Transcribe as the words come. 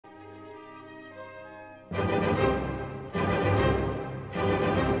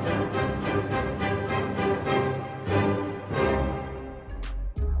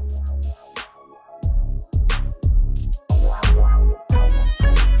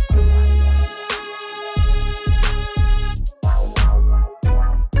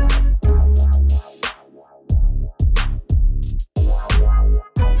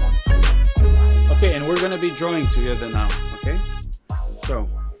Be drawing together now, okay?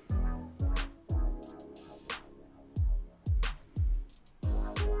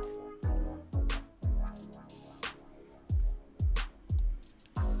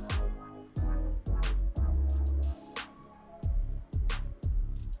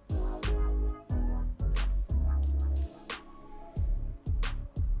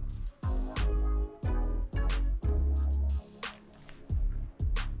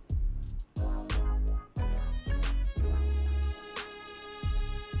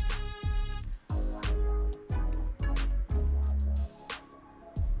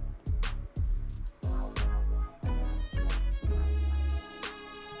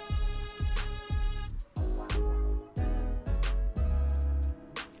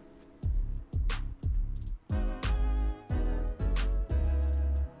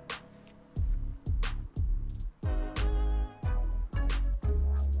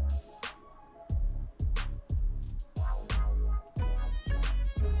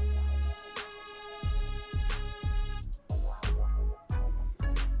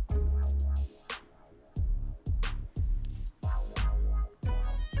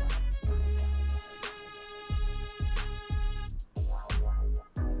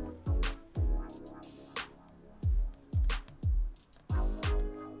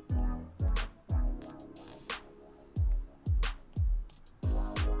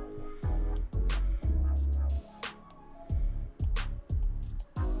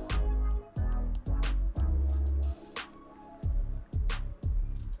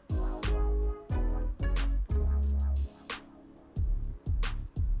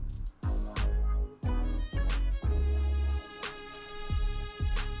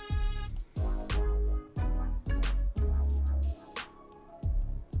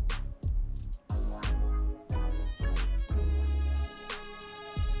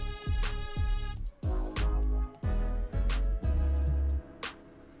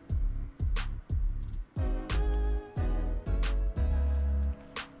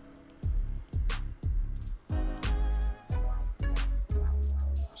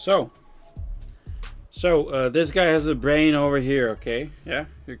 So this guy has a brain over here, okay? Yeah,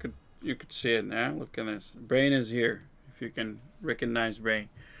 you could see it now. Look at this. Brain is here, if you can recognize brain.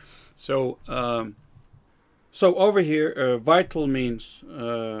 So over here, vital means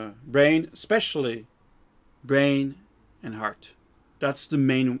brain, especially brain and heart. That's the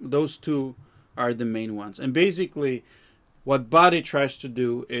main. Those two are the main ones. And basically, what body tries to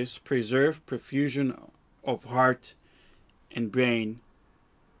do is preserve perfusion of heart and brain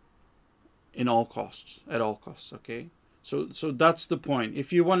in all costs, at all costs, okay? So that's the point.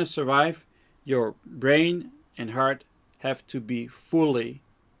 If you want to survive, your brain and heart have to be fully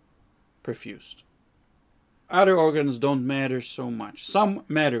perfused. Other organs don't matter so much. Some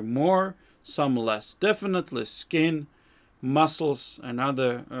matter more, some less. Definitely skin, muscles, and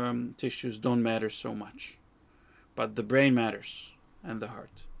other tissues don't matter so much. But the brain matters, and the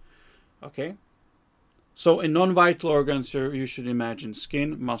heart, okay? So in non-vital organs, you should imagine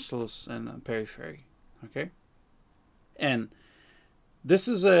skin, muscles, and periphery. Okay, and this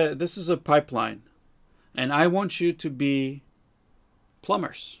is a pipeline, and I want you to be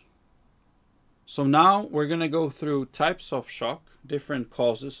plumbers. So now we're gonna go through types of shock, different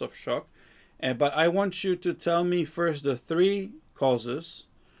causes of shock, but I want you to tell me first the 3 causes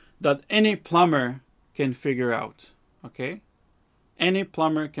that any plumber can figure out. Okay, any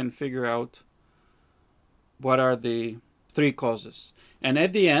plumber can figure out what are the 3 causes. And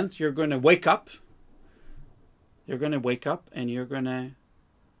at the end, you're going to wake up. You're going to wake up and you're going to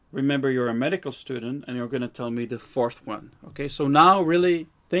remember you're a medical student and you're going to tell me the 4th one. Okay, so now really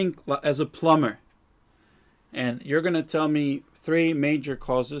think as a plumber. And you're going to tell me 3 major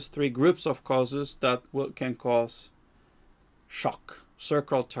causes, 3 groups of causes that can cause shock,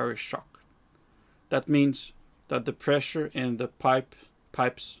 circulatory shock. That means that the pressure in the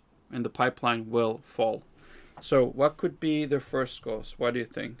pipes in the pipeline will fall. So what could be the first cause? What do you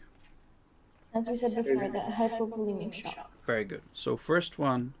think? As we said before, the hypovolemic shock. Very good. So first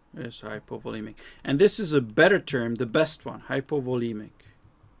one is hypovolemic. And this is a better term, the best one, hypovolemic.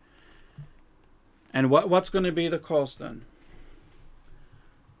 And what's going to be the cause then?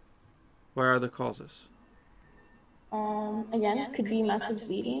 Where are the causes? Again, could be massive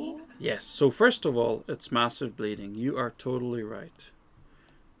bleeding. Yes. So first of all, it's massive bleeding. You are totally right.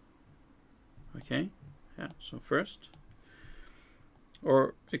 Okay. Yeah. So first,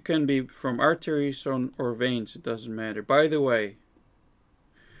 or it can be from arteries or veins. It doesn't matter. By the way,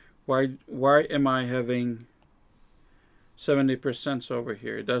 why am I having 70% over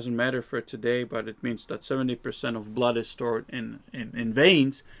here? It doesn't matter for today, but it means that 70% of blood is stored in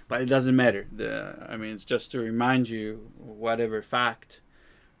veins, but it doesn't matter. I mean, it's just to remind you whatever fact.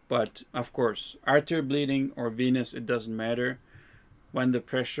 But of course, artery bleeding or venous, it doesn't matter. When the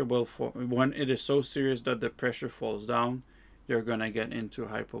pressure when it is so serious that the pressure falls down, you're gonna get into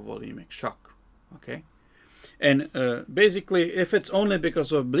hypovolemic shock. Okay. And basically, if it's only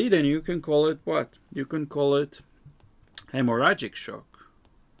because of bleeding, you can call it what? You can call it hemorrhagic shock.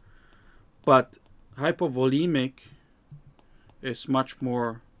 But hypovolemic is much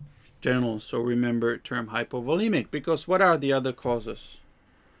more general. So remember term hypovolemic, because what are the other causes?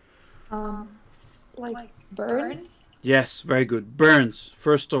 Like burns? Yes, very good. Burns.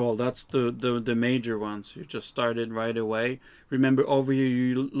 First of all, that's the major ones. You just started right away. Remember, over here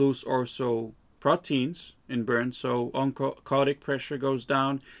you lose also proteins in burns, so oncotic pressure goes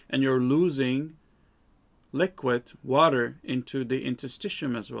down and you're losing liquid water into the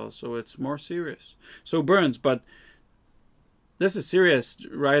interstitium as well, so it's more serious. So burns, but this is serious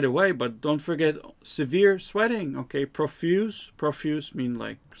right away, but don't forget severe sweating. Okay, profuse mean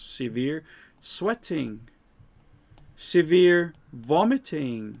like severe sweating, severe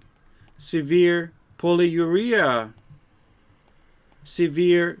vomiting, severe polyuria,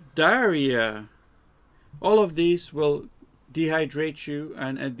 severe diarrhea. All of these will dehydrate you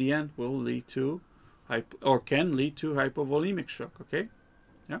and at the end will lead to can lead to hypovolemic shock. Okay,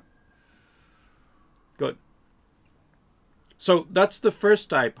 yeah, good. So that's the first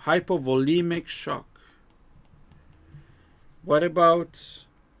type, hypovolemic shock. What about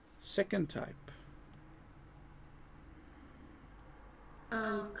second type?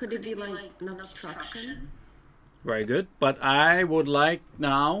 Could it be like an obstruction? Very good. But I would like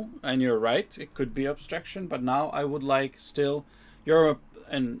now, and you're right, it could be obstruction, but now I would like still, you're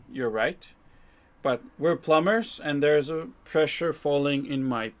right, but we're plumbers and there's a pressure falling in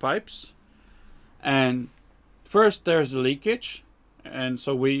my pipes. And first there's a leakage, and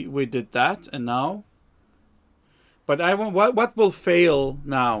so we did that, and now, but I want, what will fail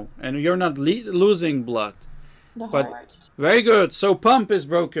now? And you're not losing blood. The But heart. very good. So pump is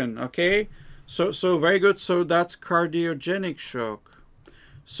broken, okay? So very good. So that's cardiogenic shock.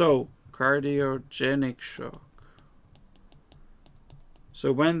 So cardiogenic shock.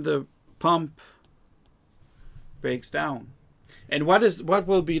 So when the pump breaks down. And what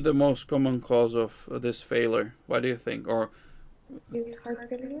will be the most common cause of this failure? What do you think? Or Heart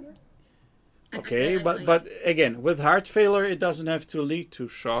failure? okay, but again, with heart failure, it doesn't have to lead to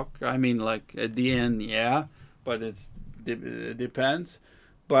shock. I mean, like at the end, yeah, but it depends.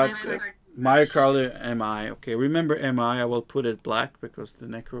 But myocardial MI. Okay, remember MI. I will put it black because the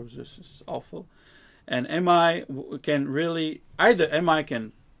necrosis is awful. And MI can really either MI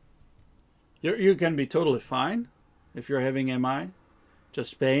can. You can be totally fine if you're having MI,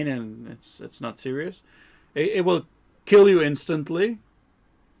 just pain and it's not serious. It will kill you instantly.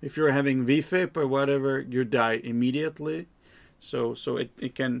 If you're having VFib or whatever, you die immediately. So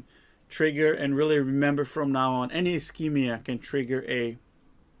it can trigger, and really remember from now on, any ischemia can trigger a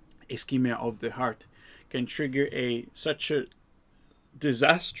ischemia of the heart, can trigger such a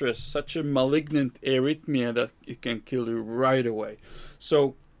disastrous, such a malignant arrhythmia that it can kill you right away.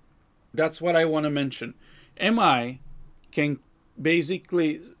 So that's what I want to mention. MI can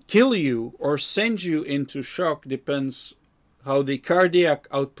basically kill you or send you into shock, depends how the cardiac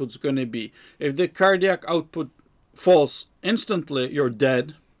output's going to be. If the cardiac output falls instantly, you're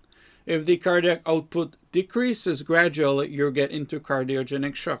dead. If the cardiac output decreases gradually, you get into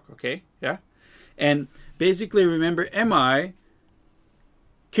cardiogenic shock, okay? Yeah? And basically remember, MI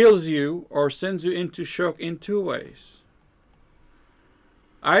kills you or sends you into shock in two ways.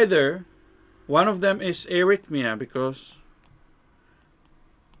 Either one of them is arrhythmia, because,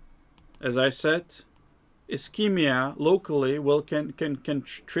 as I said, ischemia locally can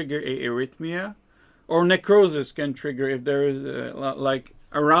trigger a arrhythmia, or necrosis can trigger if there is like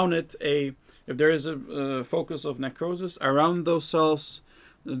around it if there is a focus of necrosis around those cells.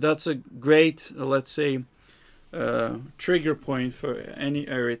 That's a great, let's say, trigger point for any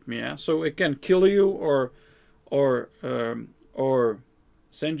arrhythmia. So it can kill you or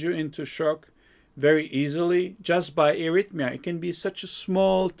send you into shock very easily just by arrhythmia. It can be such a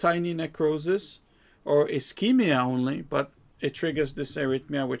small, tiny necrosis or ischemia only, but it triggers this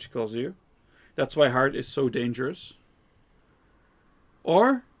arrhythmia which kills you. That's why heart is so dangerous.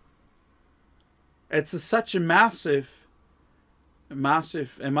 or it's such a massive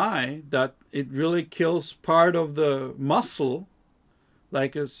MI that it really kills part of the muscle,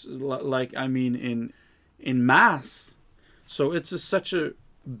 like I mean in mass. So it's such a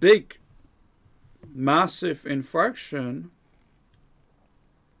big, massive infarction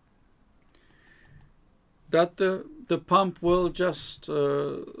that the pump will just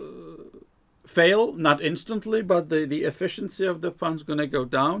fail, not instantly, but the efficiency of the pump's going to go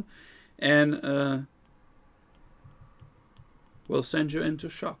down, and will send you into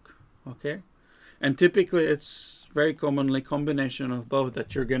shock. Okay, and typically it's very commonly combination of both,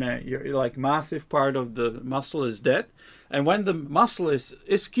 that you're like massive part of the muscle is dead, and when the muscle is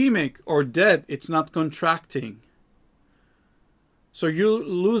ischemic or dead, it's not contracting. So you're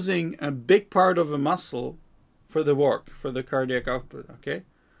losing a big part of a muscle for the work, for the cardiac output. Okay,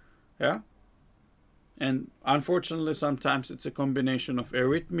 yeah. And unfortunately, sometimes it's a combination of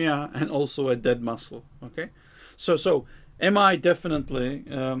arrhythmia and also a dead muscle. Okay, so MI definitely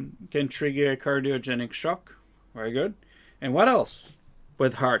can trigger a cardiogenic shock. Very good. And what else?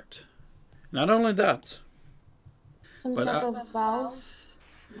 With heart. Not only that. Some type of valve.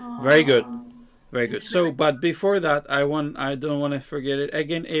 Very good. Very good. So, but before that, I don't want to forget it.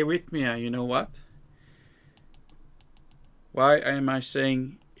 Again, arrhythmia. You know what? Why am I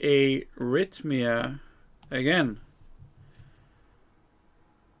saying arrhythmia again?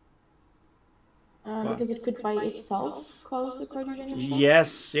 Because it could by itself cause a cardiogenic shock?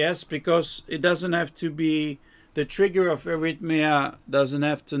 Yes, because it doesn't have to be, the trigger of arrhythmia doesn't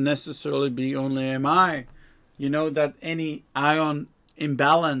have to necessarily be only MI. You know that any ion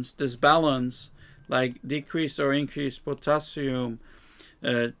imbalance, disbalance, like decreased or increased potassium,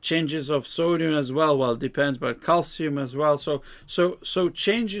 changes of sodium as well, depends, but calcium as well. So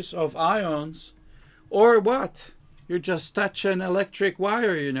changes of ions, or what? You just touch an electric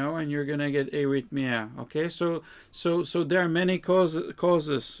wire, you know, and you're gonna get arrhythmia. Okay, so there are many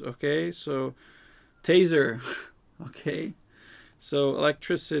causes. Okay, so taser, okay, so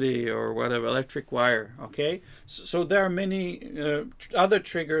electricity or whatever, electric wire. Okay, so there are many other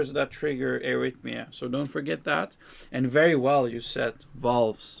triggers that trigger arrhythmia. So don't forget that. And very well, you said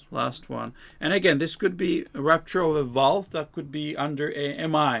valves, last one. And again, this could be a rupture of a valve, that could be under a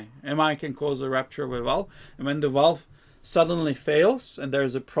MI. MI can cause a rupture of a valve, and when the valve suddenly fails and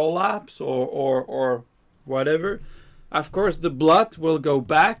there's a prolapse or whatever, of course the blood will go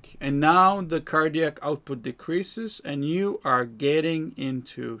back, and now the cardiac output decreases and you are getting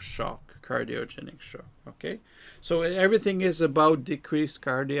into shock, cardiogenic shock. Okay, so everything is about decreased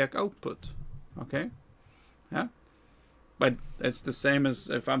cardiac output. Okay, yeah, but it's the same as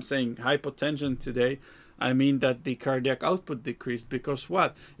if I'm saying hypotension today, I mean that the cardiac output decreased, because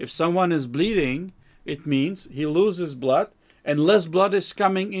what? If someone is bleeding, it means he loses blood and less blood is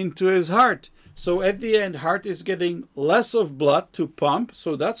coming into his heart. So at the end, heart is getting less of blood to pump.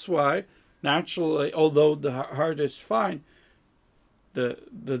 So that's why naturally, although the heart is fine, the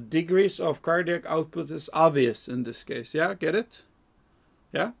degrees of cardiac output is obvious in this case. Yeah, get it?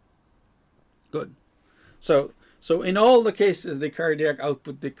 Yeah? Good. So in all the cases, the cardiac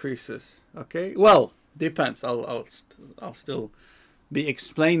output decreases. Okay? Well, depends. I'll still be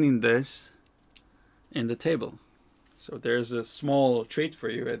explaining this in the table. So there's a small treat for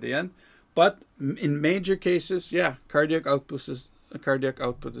you at the end. But in major cases, yeah, cardiac output is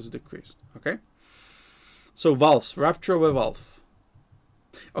decreased. Okay? So valves, rupture of a valve.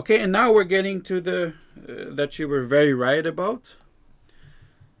 Okay, and now we're getting to the that you were very right about.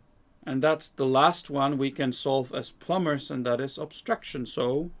 And that's the last one we can solve as plumbers, and that is obstruction.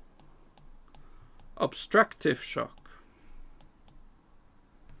 So obstructive shock.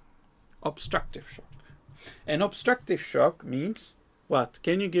 Obstructive shock. And obstructive shock means what?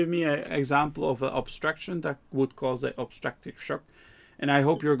 Can you give me an example of an obstruction that would cause an obstructive shock? And I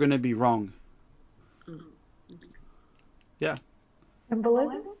hope you're going to be wrong. Yeah.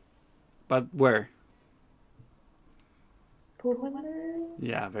 Embolism? But where? Pulmonary?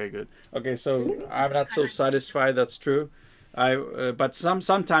 Yeah, very good. Okay, so I'm not so satisfied that's true. But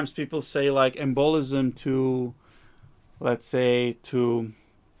sometimes people say like embolism to, let's say, to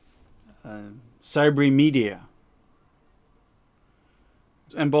cerebri media.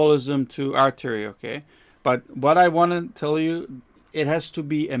 Embolism to artery, okay? But what I want to tell you, it has to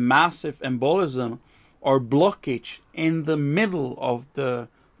be a massive embolism or blockage in the middle of the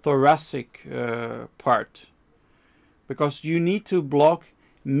thoracic part. Because you need to block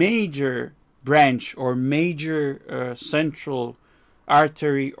major branch or major central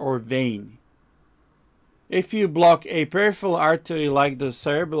artery or vein. If you block a peripheral artery like the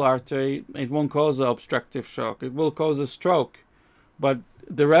cerebral artery, it won't cause an obstructive shock. It will cause a stroke. but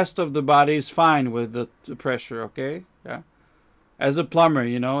the rest of the body is fine with the pressure. Okay, yeah. As a plumber,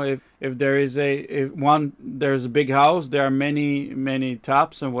 you know, if there is there's a big house, there are many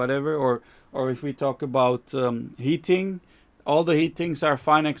taps and whatever, or if we talk about heating, all the heatings are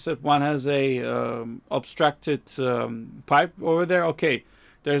fine except one has a obstructed pipe over there. Okay,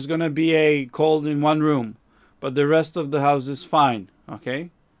 there's gonna be a cold in one room, but the rest of the house is fine.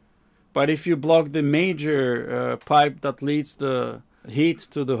 Okay, but if you block the major pipe that leads the heat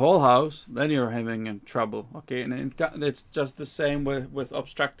to the whole house, then you're having trouble. Okay, and it's just the same with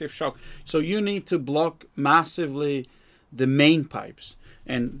obstructive shock. So you need to block massively the main pipes,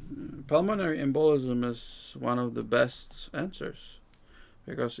 and pulmonary embolism is one of the best answers,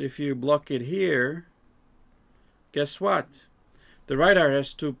 because if you block it here, guess what? The right heart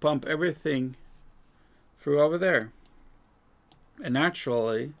has to pump everything through over there, and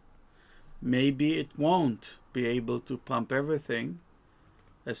naturally maybe it won't be able to pump everything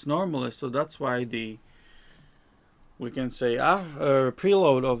as normally. So that's why we can say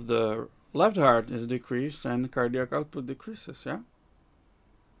preload of the left heart is decreased and cardiac output decreases. Yeah.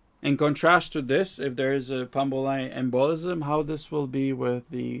 In contrast to this, if there is a pulmonary embolism, how this will be with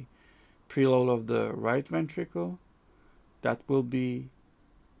the preload of the right ventricle, that will be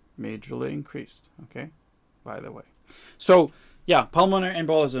majorly increased. Okay, by the way. So yeah, pulmonary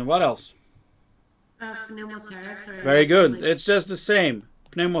embolism. What else? Pneumothorax. Very good. Like, it's just the same.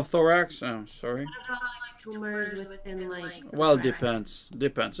 Pneumothorax. Oh, sorry. What about like tumors within like? Well, depends.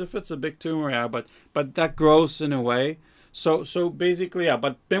 Depends. If it's a big tumor, yeah, but that grows in a way. So basically, yeah.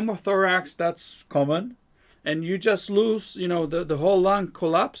 But pneumothorax, that's common, and you just lose. You know, the whole lung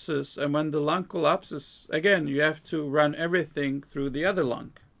collapses, and when the lung collapses, again, you have to run everything through the other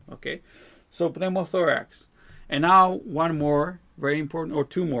lung. Okay, so pneumothorax, and now one more very important, or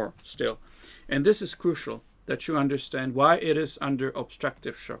two more still, and this is crucial that you understand why it is under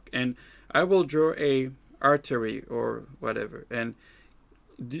obstructive shock. And I will draw a artery or whatever, and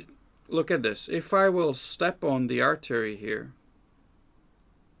look at this. If I will step on the artery here,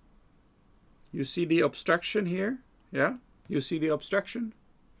 you see the obstruction here? Yeah? You see the obstruction?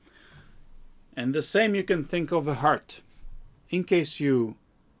 And the same you can think of a heart. In case you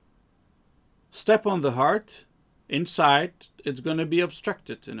step on the heart, inside it's going to be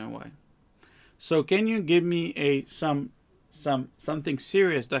obstructed in a way. So can you give me something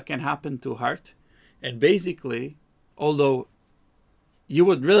serious that can happen to heart? And basically, although you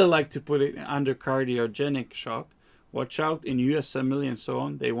would really like to put it under cardiogenic shock, watch out, in USMLE and so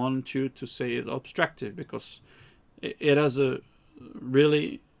on, they want you to say it obstructive because it has a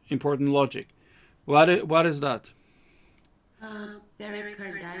really important logic. What is that?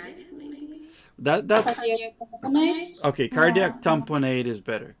 Pericarditis, maybe? That's Cardiac tamponade. okay. Cardiac tamponade is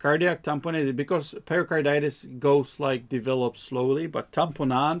better. Cardiac tamponade, because pericarditis goes like develops slowly, but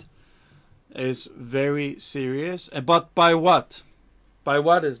tamponade is very serious. But by what? By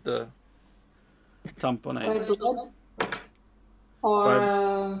what is the tamponade? By blood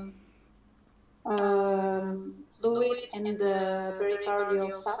or fluid and the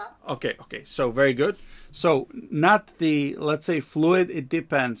pericardial stuff. Okay. So very good. So not the, let's say, fluid. It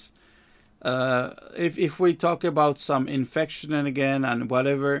depends. If we talk about some infection and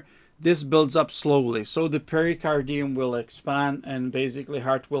whatever, this builds up slowly. So the pericardium will expand and basically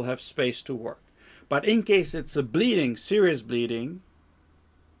heart will have space to work. But in case it's a bleeding, serious bleeding,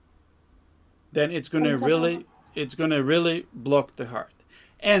 then it's going to really block the heart.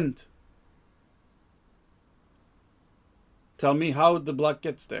 And tell me how the blood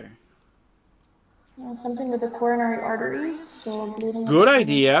gets there. Something with the coronary arteries, so bleeding. Good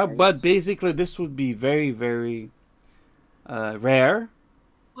idea, but basically this would be very, very rare.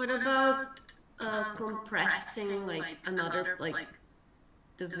 What about compressing like another, like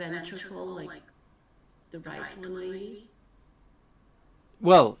the ventricle, like the right one maybe?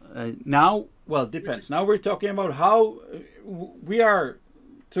 Well, depends. Now we're talking about how we are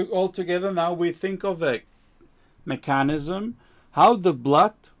all together. Now we think of a mechanism, how the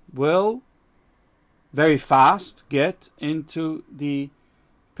blood will very fast get into the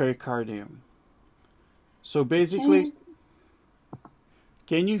pericardium. So basically,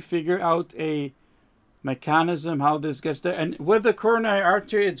 can you figure out a mechanism how this gets there? And with the coronary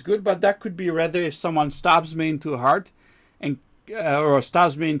artery, it's good, but that could be rather if someone stabs me into the heart and or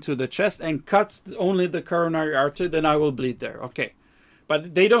stabs me into the chest and cuts only the coronary artery, then I will bleed there. Okay,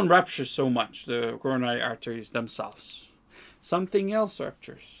 but they don't rupture so much, the coronary arteries themselves. Something else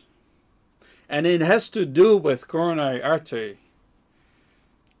ruptures. And it has to do with coronary artery.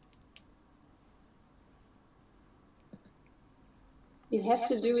 It has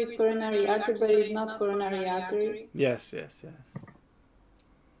to do with coronary artery, but it's not coronary artery. Yes.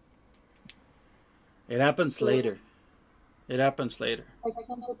 It happens So, later. It happens later. like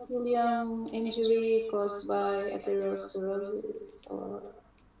endothelium injury caused by atherosclerosis or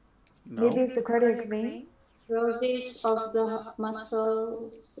No. Maybe it's the cardiac veins. cirrhosis of the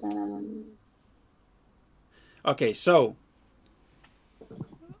muscles. Okay, so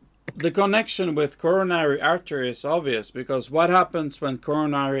the connection with coronary artery is obvious, because what happens when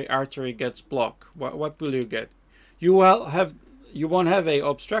coronary artery gets blocked? What will you get? You won't have a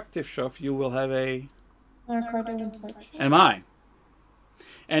obstructive shock. You will have a Myocardial infarction. MI.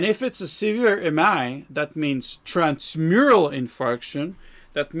 And if it's a severe MI, that means transmural infarction.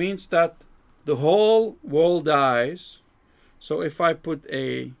 That means that the whole wall dies. So if I put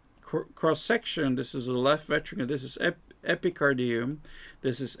a cross section, this is the left ventricle, this is epicardium,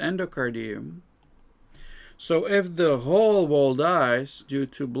 this is endocardium. So if the whole wall dies due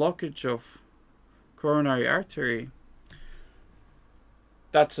to blockage of coronary artery,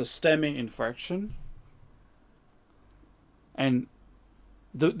 that's a STEMI infarction. And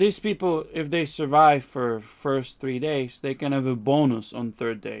these people, if they survive for first 3 days, they can have a bonus on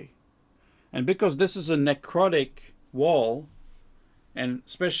third day. And because this is a necrotic wall, and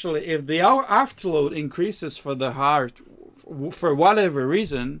especially if the afterload increases for the heart, for whatever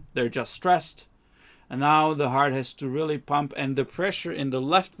reason, they're just stressed. And now the heart has to really pump, and the pressure in the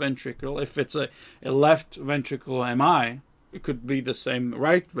left ventricle, if it's a left ventricle MI, it could be the same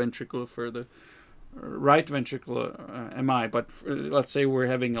right ventricle for the right ventricle MI, but let's say we're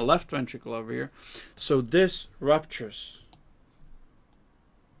having a left ventricle over here. So this ruptures.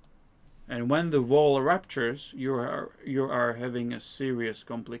 And when the wall ruptures, you are having a serious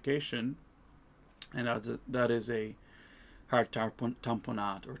complication, and that is a heart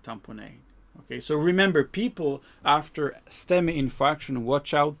tamponade or tamponade. Okay, so remember, people after STEMI infarction,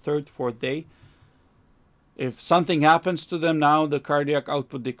 watch out, third, fourth day. If something happens to them now, the cardiac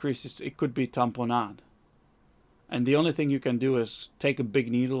output decreases, it could be tamponade. And the only thing you can do is take a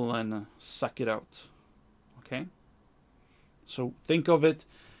big needle and suck it out. Okay? So think of it.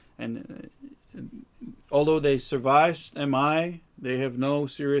 And although they survive MI, they have no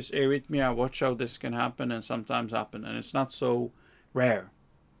serious arrhythmia. Watch out, this can happen and sometimes happen. And it's not so rare.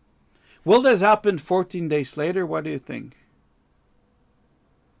 Will this happen 14 days later? What do you think?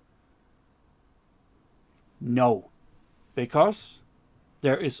 No. Because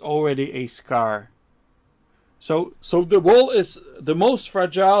there is already a scar. So the wall is the most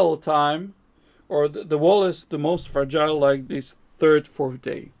fragile time, or the wall is the most fragile like this third, fourth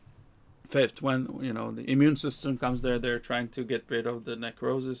day. Fifth, when the immune system comes there, they're trying to get rid of the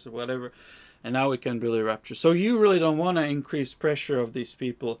necrosis or whatever, and now it can really rupture. So you really don't want to increase pressure of these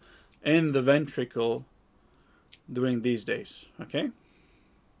people in the ventricle during these days. Okay,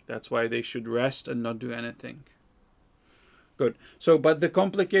 that's why they should rest and not do anything. Good. So, but the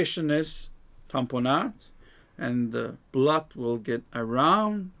complication is tamponade, and the blood will get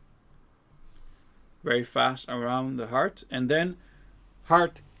around very fast around the heart, and then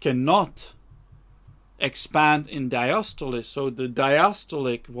heart cannot expand in diastole, so the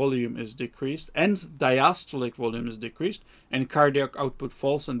diastolic volume is decreased, and diastolic volume is decreased, and cardiac output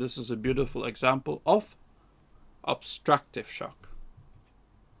falls, and this is a beautiful example of obstructive shock.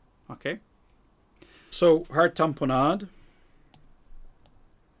 Okay, so heart tamponade.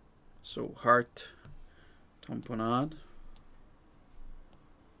 So heart tamponade.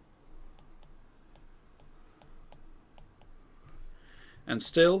 And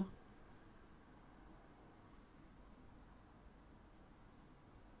still,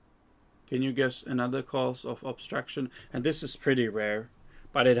 can you guess another cause of obstruction? And this is pretty rare,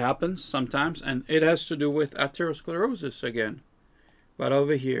 but it happens sometimes, and it has to do with atherosclerosis again. But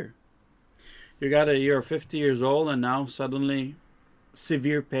over here, you're 50 years old, and now suddenly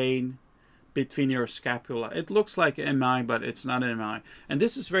severe pain between your scapula. It looks like MI, but it's not MI. And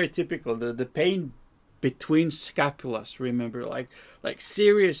this is very typical. The pain between scapulas, remember, like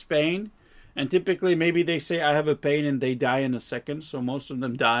serious pain. And typically maybe they say I have a pain and they die in a second, so most of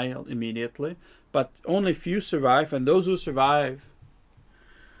them die immediately, but only few survive, and those who survive,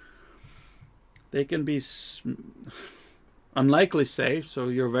 they can be unlikely saved. So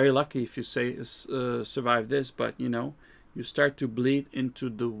you're very lucky if you survive this, but you start to bleed into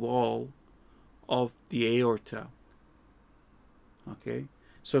the wall of the aorta. Okay,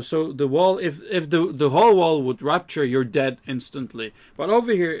 so the wall, if the whole wall would rupture, you're dead instantly. But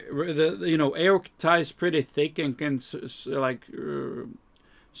over here, the aorta is pretty thick and can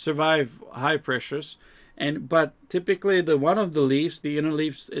survive high pressures. But typically one of the leaves, the inner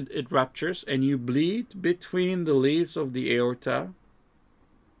leaves, it ruptures, and you bleed between the leaves of the aorta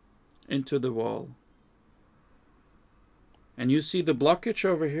into the wall. And you see the blockage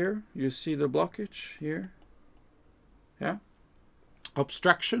over here. You see the blockage here. Yeah.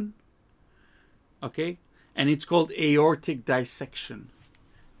 Obstruction. Okay. And it's called aortic dissection.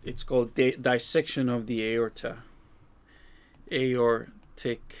 It's called dissection of the aorta.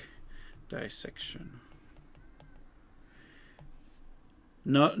 Aortic dissection.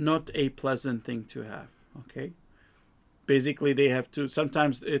 Not a pleasant thing to have. Okay. Basically, they have to.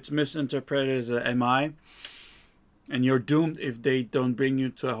 Sometimes it's misinterpreted as a MI. And you're doomed if they don't bring you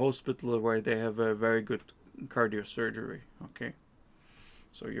to a hospital where they have a very good cardiosurgery. Okay,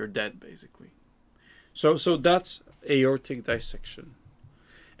 so you're dead basically. So that's aortic dissection,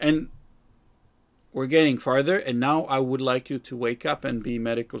 and we're getting farther. And now I would like you to wake up and be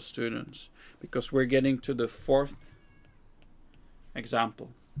medical students, because we're getting to the fourth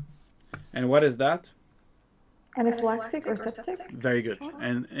example. And what is that? Anaphylactic or septic? Very good.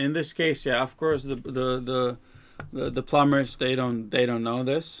 And in this case, yeah, of course, the plumbers, they don't know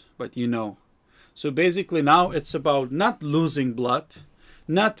this, but you know. So basically now it's about not losing blood,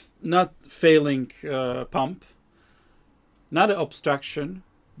 not failing pump, not an obstruction,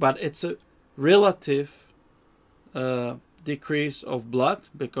 but it's a relative decrease of blood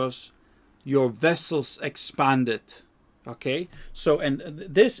because your vessels expanded. Okay, so and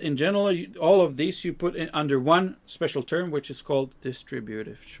this in general, all of these you put in under one special term, which is called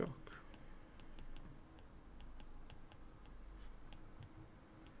distributive shock.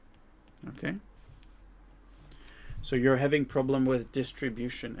 Okay, so you're having problem with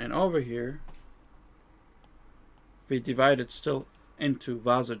distribution, and over here we divide it still into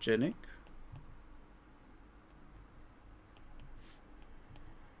vasogenic,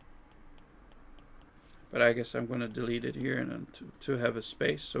 but I guess I'm going to delete it here and then to have a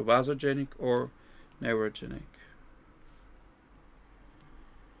space. So vasogenic or neurogenic.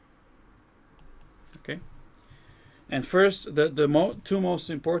 Okay. And first, the two most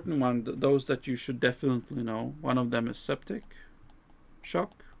important ones, those that you should definitely know. One of them is septic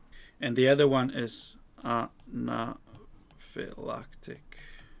shock, and the other one is anaphylactic.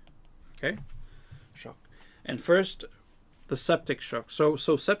 Okay, shock. And first, the septic shock. So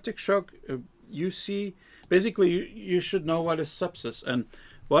septic shock, you see, basically you should know what is sepsis. And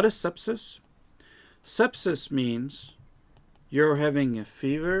what is sepsis? Sepsis means you're having a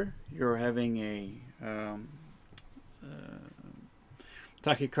fever, you're having a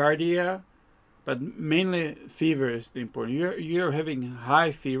tachycardia, but mainly fever is the important. You're having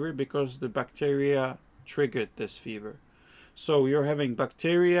high fever because the bacteria triggered this fever. So you're having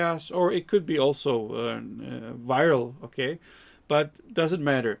bacteria, or it could be also viral, okay, but doesn't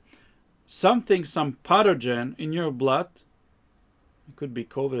matter. Some pathogen in your blood, it could be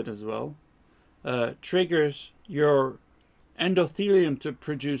COVID as well, triggers your endothelium to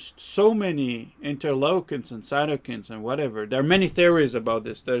produce so many interleukins and cytokines and whatever. There are many theories about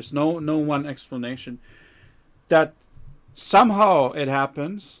this. There's no one explanation. That somehow it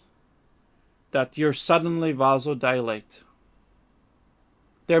happens that you're suddenly vasodilate.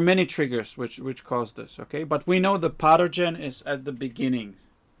 There are many triggers which cause this, okay? But we know the pathogen is at the beginning.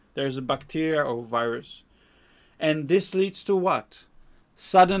 There's a bacteria or virus. And this leads to what?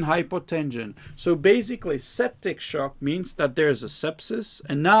 Sudden hypotension. So basically, septic shock means that there's a sepsis,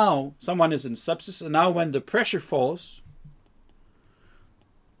 and now someone is in sepsis, and now when the pressure falls,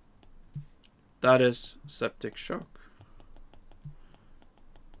 that is septic shock.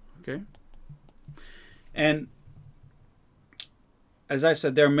 Okay? And as I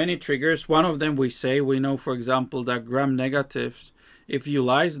said, there are many triggers. One of them we know, for example, that gram-negatives, if you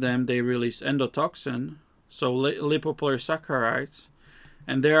lyse them, they release endotoxin, so lipopolysaccharides,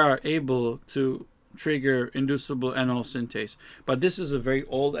 and they are able to trigger inducible anal synthase. But this is a very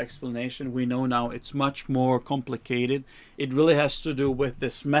old explanation. We know now it's much more complicated. It really has to do with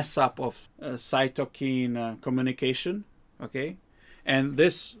this mess up of cytokine communication, okay? And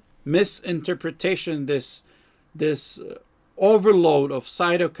this misinterpretation, this overload of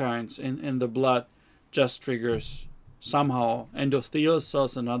cytokines in the blood just triggers somehow endothelial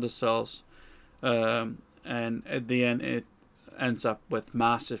cells and other cells, and at the end it ends up with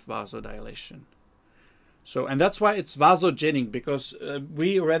massive vasodilation. So, and that's why it's vasogenic, because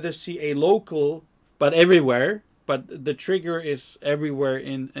we rather see a local, but everywhere, but the trigger is everywhere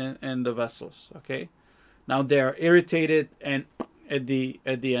in the vessels. Okay, now they are irritated, and at the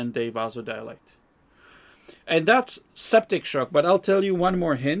end they vasodilate, and that's septic shock. But I'll tell you one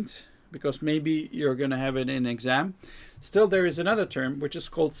more hint, because maybe you're going to have it in exam. Still, there is another term which is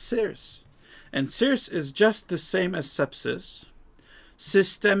called SIRS. And SIRS is just the same as sepsis,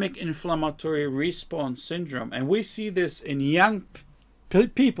 systemic inflammatory response syndrome. And we see this in young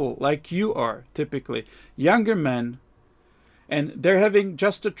people like you are, typically. Younger men and they're having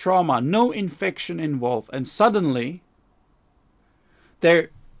just a trauma, no infection involved, and suddenly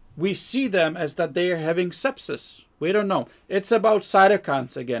we see them as that they are having sepsis. We don't know. It's about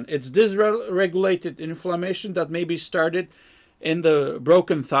cytokines again. It's dysregulated inflammation that maybe started in the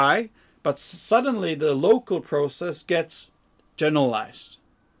broken thigh, but suddenly the local process gets generalized.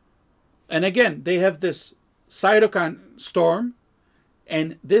 And again, they have this cytokine storm,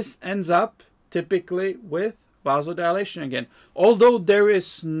 and this ends up typically with vasodilation again, although there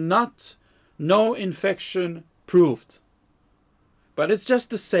is no infection proved. But it's just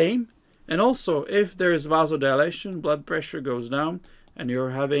the same. And also, if there is vasodilation, blood pressure goes down, and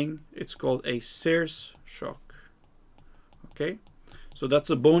you're having, it's called a SIRS shock. Okay? So that's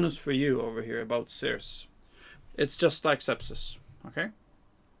a bonus for you over here about SIRS. It's just like sepsis. Okay?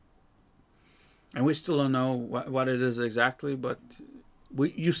 And we still don't know what it is exactly, but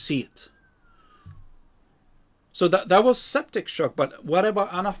you see it. So that was septic shock, but what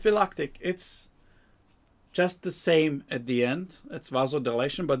about anaphylactic? It's just the same at the end. It's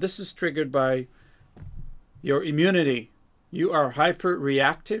vasodilation, but this is triggered by your immunity. You are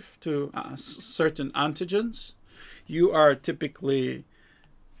hyperreactive to certain antigens. You are typically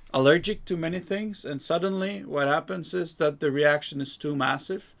allergic to many things, and suddenly what happens is that the reaction is too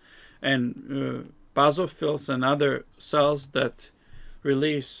massive, and basophils and other cells that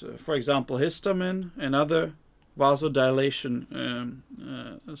release, for example, histamine and other vasodilation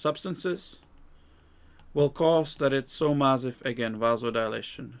substances will cause that it's so massive, again,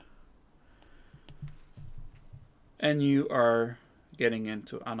 vasodilation. And you are getting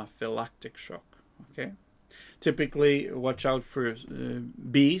into anaphylactic shock, okay? Typically, watch out for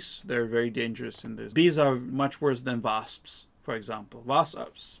bees. They're very dangerous in this. Bees are much worse than wasps, for example.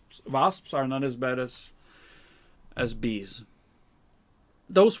 Wasps are not as bad as bees.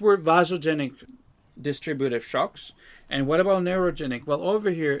 Those were vasogenic distributive shocks. And what about neurogenic? Well, over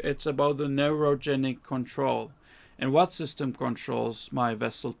here, it's about the neurogenic control. And what system controls my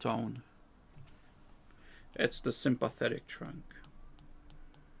vessel tone? It's the sympathetic trunk.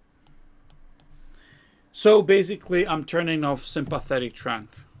 So basically, I'm turning off sympathetic trunk.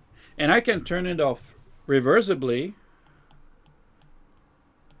 And I can turn it off reversibly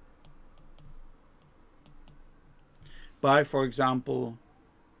by, for example,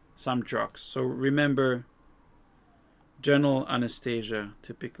 some drugs. So remember, general anesthesia,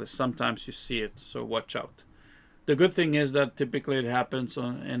 typically, sometimes you see it, so watch out. The good thing is that typically it happens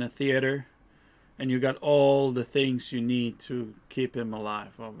in a theater, and you got all the things you need to keep him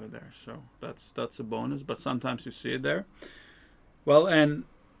alive over there. So that's a bonus, but sometimes you see it there. Well, and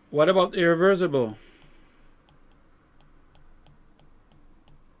what about irreversible?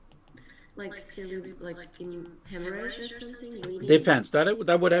 Like in hemorrhage or something? Bleeding? Depends.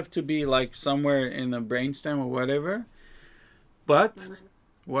 That would have to be like somewhere in the brainstem or whatever. But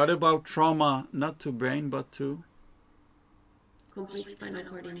what about trauma, not to brain, but to... Complete spinal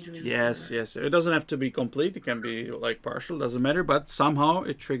cord injury. Yes, yes. It doesn't have to be complete. It can be like partial. Doesn't matter. But somehow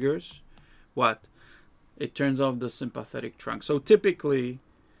it triggers what? It turns off the sympathetic trunk. So typically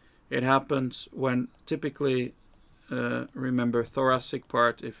it happens when remember thoracic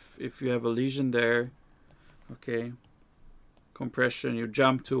part, if you have a lesion there, okay, compression, you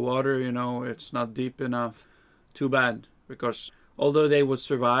jump to water, you know, it's not deep enough, too bad, because although they would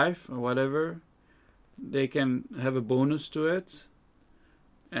survive or whatever, they can have a bonus to it,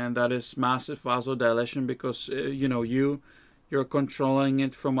 and that is massive vasodilation, because you know, you're controlling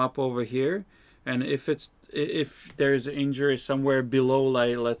it from up over here, and if there's an injury somewhere below,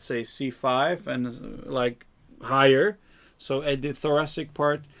 like let's say C5 and like higher, so at the thoracic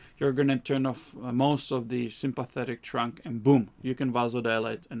part, you're going to turn off most of the sympathetic trunk, and boom, you can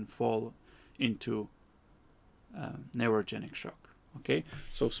vasodilate and fall into neurogenic shock. Okay,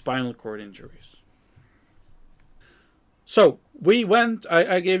 so spinal cord injuries. So we went,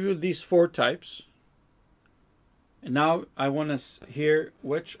 I gave you these 4 types, and now I want to hear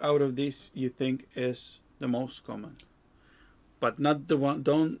which out of these you think is the most common, but not the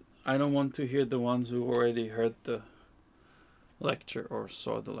one. I don't want to hear the ones who already heard the lecture or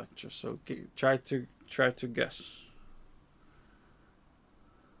saw the lecture. So try to guess.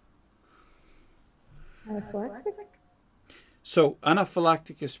 Anaphylactic? So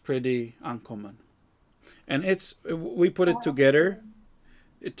anaphylactic is pretty uncommon, and we put it together.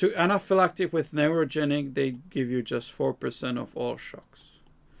 To anaphylactic with neurogenic, they give you just 4% of all shocks.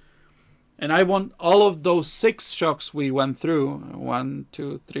 And I want all of those 6 shocks we went through. 1,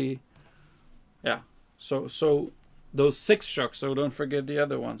 2, 3. Yeah. So those 6 shocks. So don't forget the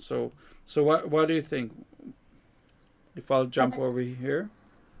other ones. So what do you think? If I'll jump over here.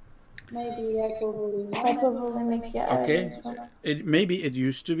 Maybe hypovolemic. Hypovolemic, yeah. Okay, this one. maybe it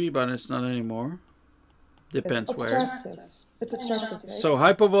used to be, but it's not anymore. Depends where. Obstructive. It's obstructive, right? So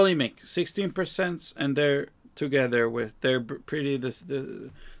hypovolemic, 16%, and they're together with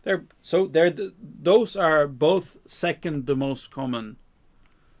those are both second the most common.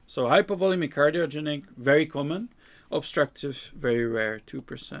 So hypovolemic cardiogenic, very common. Obstructive, very rare,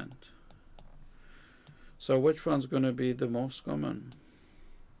 2%. So which one's going to be the most common?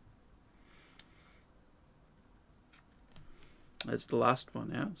 It's the last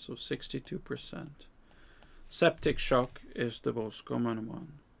one, yeah? So 62%. Septic shock is the most common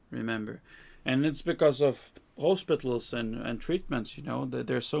one, remember. And it's because of hospitals and treatments, you know, that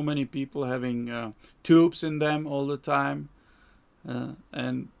there's so many people having tubes in them all the time.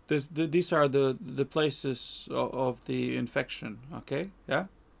 And these are the places of the infection, okay? Yeah?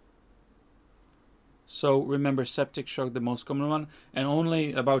 So remember, septic shock, the most common one. And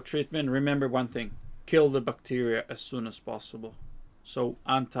only about treatment, remember one thing. Kill the bacteria as soon as possible. So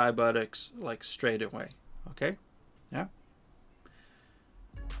antibiotics, like straight away. Okay? Yeah?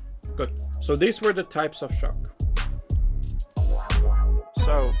 Good. So these were the types of shock.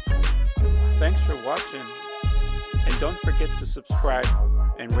 So, thanks for watching. And don't forget to subscribe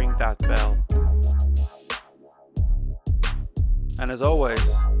and ring that bell. And as always,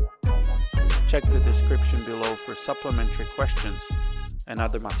 check the description below for supplementary questions and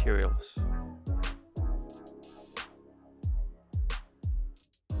other materials.